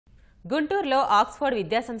గుంటూరులో ఆక్స్ఫర్డ్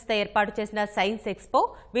విద్యాసంస్థ ఏర్పాటు చేసిన సైన్స్ ఎక్స్పో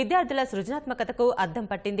విద్యార్థుల సృజనాత్మకతకు అద్దం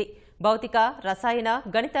పట్టింది. భౌతిక, రసాయన,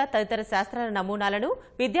 గణిత తదితర శాస్త్రాల నమూనాలను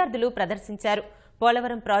విద్యార్థులు ప్రదర్శించారు.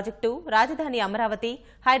 పోలవరం ప్రాజెక్టు, రాజధాని అమరావతి,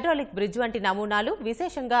 హైడ్రాలిక్ బ్రిడ్జ్ వంటి నమూనాలు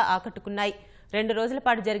విశేషంగా ఆకట్టుకున్నాయి. 2 రోజుల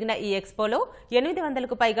పాటు జరిగిన ఈ ఎక్స్పోలో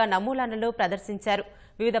 800కు పైగా నమూనాలను ప్రదర్శించారు.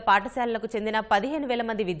 వివిధ పాఠశాలలకు చెందిన 15,000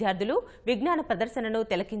 మంది విద్యార్థులు విజ్ఞాన ప్రదర్శనను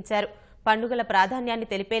తిలకించారు. పండుగల ప్రాధాన్యాన్ని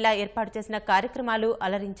తెలిపేలా ఏర్పాటు చేసిన కార్యక్రమాలు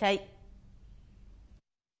అలరించాయి.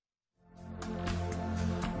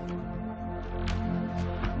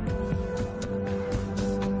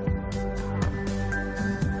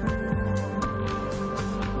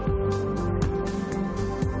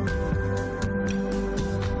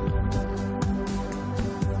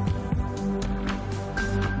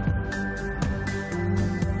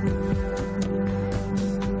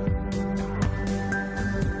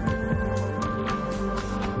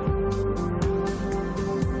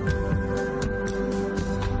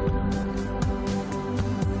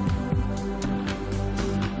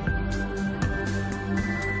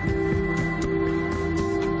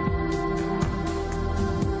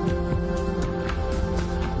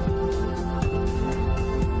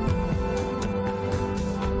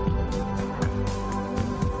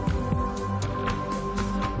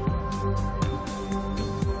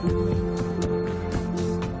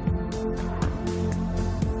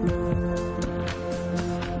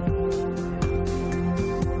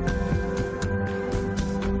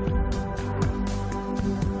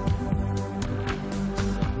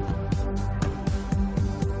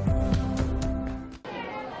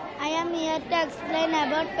 I am here to explain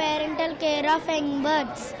about parental care of young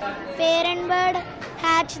birds. Parent bird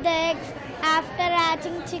hatch the eggs. After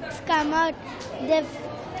hatching, chicks come out. The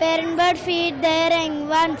parent bird feed their young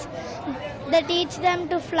ones. They teach them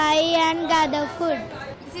to fly and gather food.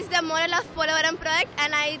 This is the moral of Polavaram project,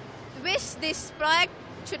 and I wish this project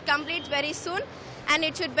should complete very soon, and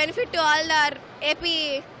it should benefit to all our AP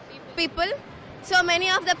people. So many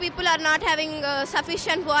of the people are not having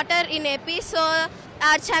sufficient water in AP, so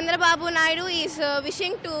our Chandrababu Naidu is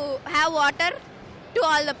wishing to have water to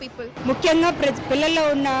all the people. ముఖ్యంగా పిల్లల్లో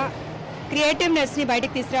ఉన్న creativeness ని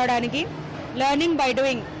బయటికి తీసుకురావడానికి learning by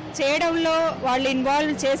doing చేయడంలో వాళ్ళు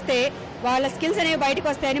involve చేస్తే వాళ్ళ స్కిల్స్ అనేవి బయటకు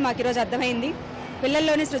వస్తాయని మాకు ఈరోజు అర్థమైంది.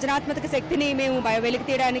 పిల్లల్లోని సృజనాత్మక శక్తిని మేము వెలికి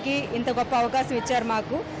తీయడానికి ఇంత గొప్ప అవకాశం ఇచ్చారు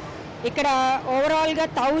మాకు. ఇక్కడ ఓవరాల్గా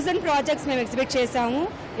 1000 ప్రాజెక్ట్స్ మేము ఎగ్జిబిట్ చేశాము.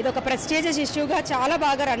 ఇది ఒక ప్రెస్టీజియస్ ఇష్యూగా చాలా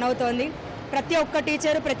బాగా రన్ అవుతోంది. ప్రతి ఒక్క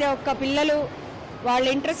టీచరు, ప్రతి ఒక్క పిల్లలు వాళ్ళ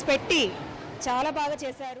ఇంట్రెస్ట్ పెట్టి చాలా బాగా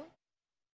చేశారు.